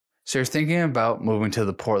So you're thinking about moving to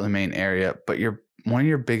the Portland, Maine area, but one of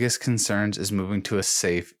your biggest concerns is moving to a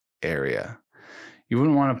safe area. You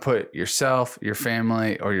wouldn't want to put yourself, your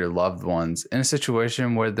family, or your loved ones in a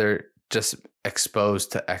situation where they're just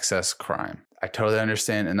exposed to excess crime. I totally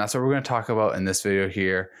understand, and that's what we're going to talk about in this video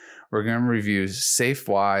here. We're going to review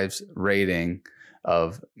SafeWise rating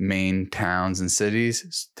of Maine towns and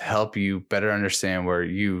cities to help you better understand where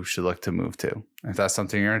you should look to move to. If that's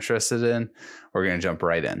something you're interested in, we're going to jump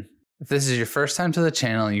right in. If this is your first time to the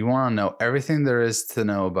channel and you want to know everything there is to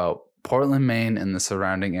know about Portland, Maine, and the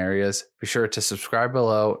surrounding areas, be sure to subscribe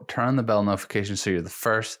below, turn on the bell notification so you're the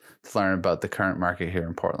first to learn about the current market here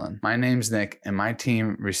in Portland. My name's Nick, and my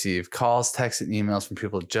team receive calls, texts, and emails from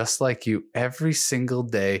people just like you every single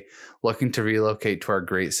day looking to relocate to our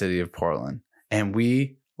great city of Portland. And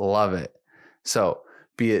we love it. So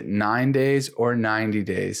be it 9 days or 90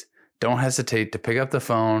 days, don't hesitate to pick up the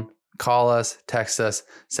phone, call us, text us,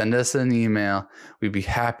 send us an email. We'd be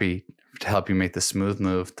happy to help you make the smooth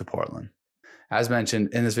move to Portland. As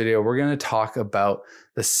mentioned in this video, we're going to talk about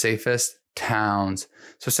the safest towns,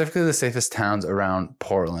 specifically the safest towns around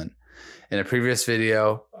Portland. In a previous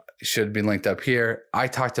video, should be linked up here, I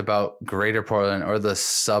talked about Greater Portland or the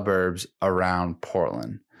suburbs around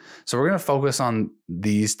Portland. So we're going to focus on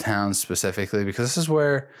these towns specifically because this is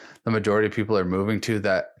where the majority of people are moving to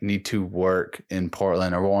that need to work in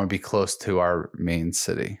Portland or want to be close to our main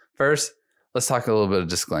city. First, let's talk a little bit of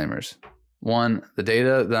disclaimers. One, the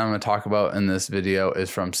data that I'm going to talk about in this video is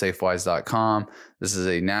from SafeWise.com. This is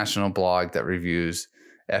a national blog that reviews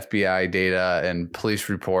FBI data and police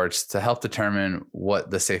reports to help determine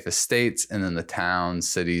what the safest states and then the towns,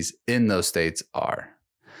 cities in those states are.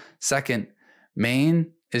 Second,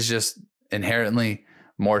 Maine is just inherently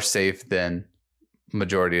more safe than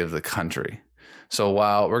majority of the country. So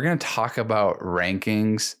while we're going to talk about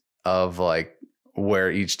rankings of like where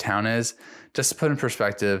each town is, just to put in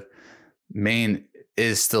perspective, Maine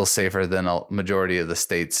is still safer than a majority of the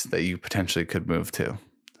states that you potentially could move to.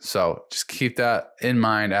 So just keep that in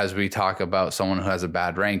mind as we talk about someone who has a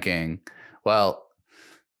bad ranking. Well,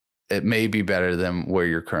 it may be better than where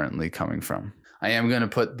you're currently coming from. I am going to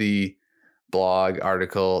put the blog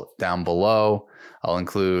article down below. I'll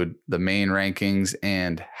include the Maine rankings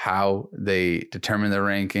and how they determine their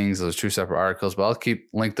rankings. Those are two separate articles, but I'll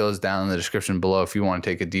link those down in the description below if you want to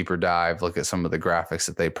take a deeper dive, look at some of the graphics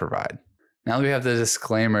that they provide. Now that we have the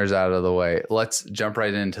disclaimers out of the way, let's jump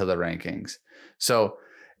right into the rankings. So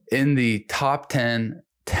in the top 10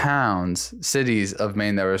 towns, cities of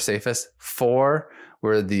Maine that were safest, 4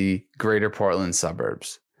 were the Greater Portland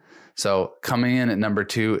suburbs. So coming in at number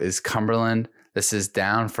 2 is Cumberland. This is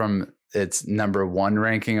down from its number 1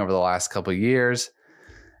 ranking over the last couple of years.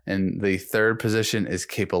 And the 3rd position is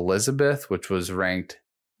Cape Elizabeth, which was ranked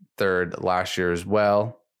 3rd last year as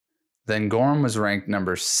well. Then Gorham was ranked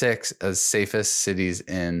number 6 as safest cities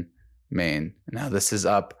in Maine. Now this is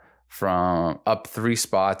up 3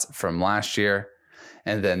 spots from last year.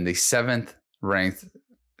 And then the 7th ranked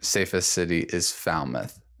safest city is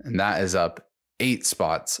Falmouth, and that is up 8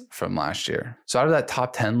 spots from last year. So out of that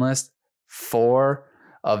top 10 list, 4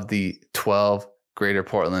 of the 12 Greater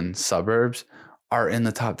Portland suburbs are in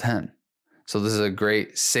the top 10. So this is a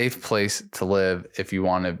great safe place to live if you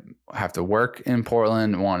want to have to work in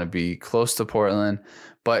Portland, want to be close to Portland,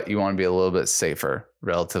 but you want to be a little bit safer,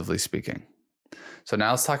 relatively speaking. So now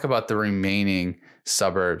let's talk about the remaining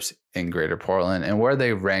suburbs in Greater Portland and where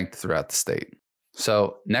they ranked throughout the state.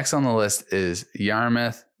 So next on the list is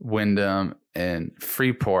Yarmouth, Windham, and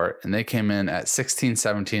Freeport, and they came in at 16,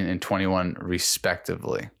 17, and 21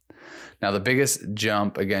 respectively. Now the biggest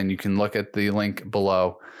jump, again, you can look at the link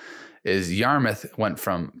below, is Yarmouth went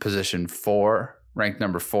from position 4, ranked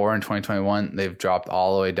number 4 in 2021. They've dropped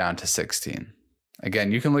all the way down to 16.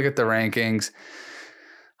 Again, you can look at the rankings.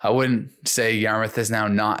 I wouldn't say Yarmouth is now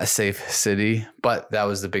not a safe city, but that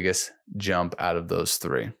was the biggest jump out of those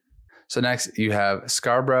 3. So next you have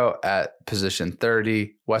Scarborough at position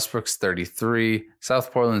 30, Westbrook's 33,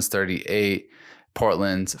 South Portland's 38,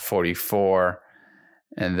 Portland's 44,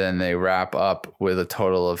 and then they wrap up with a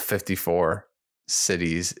total of 54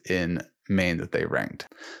 cities in Maine that they ranked.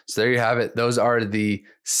 So there you have it. Those are the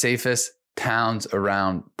safest towns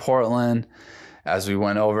around Portland. As we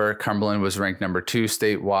went over, Cumberland was ranked number 2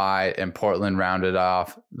 statewide, and Portland rounded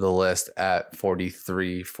off the list at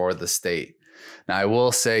 43 for the state. Now, I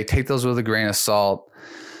will say, take those with a grain of salt.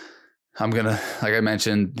 I'm going to, like I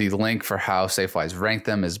mentioned, the link for how SafeWise ranked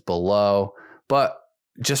them is below. But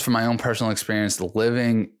just from my own personal experience,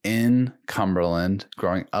 living in Cumberland,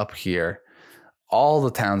 growing up here, all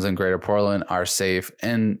the towns in Greater Portland are safe.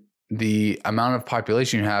 And the amount of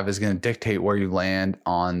population you have is going to dictate where you land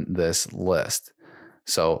on this list.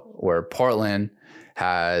 So where Portland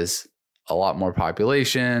has a lot more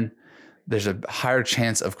population, there's a higher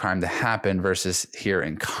chance of crime to happen versus here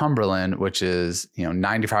in Cumberland, which is,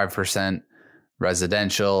 95%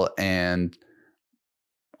 residential, and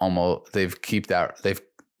almost they're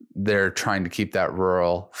trying to keep that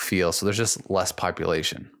rural feel. So there's just less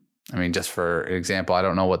population. I mean, just for example, I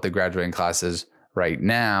don't know what the graduating class is right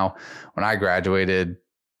now. When I graduated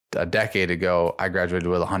a decade ago, I graduated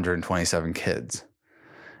with 127 kids,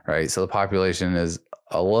 right? So the population is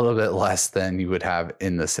a little bit less than you would have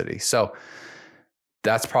in the city. So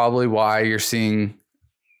that's probably why you're seeing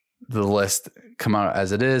the list come out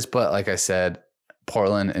as it is. But like I said,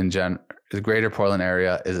 Portland the greater Portland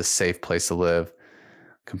area is a safe place to live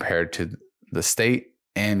compared to the state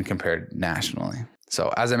and compared nationally.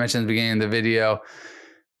 So as I mentioned at the beginning of the video,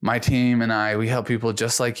 my team and I, we help people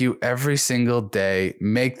just like you every single day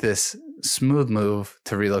make this smooth move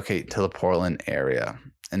to relocate to the Portland area.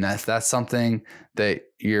 And if that's something that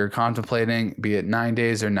you're contemplating, be it 9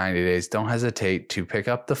 days or 90 days, don't hesitate to pick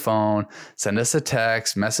up the phone, send us a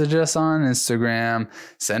text, message us on Instagram,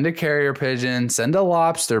 send a carrier pigeon, send a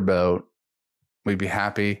lobster boat. We'd be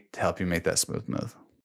happy to help you make that smooth move.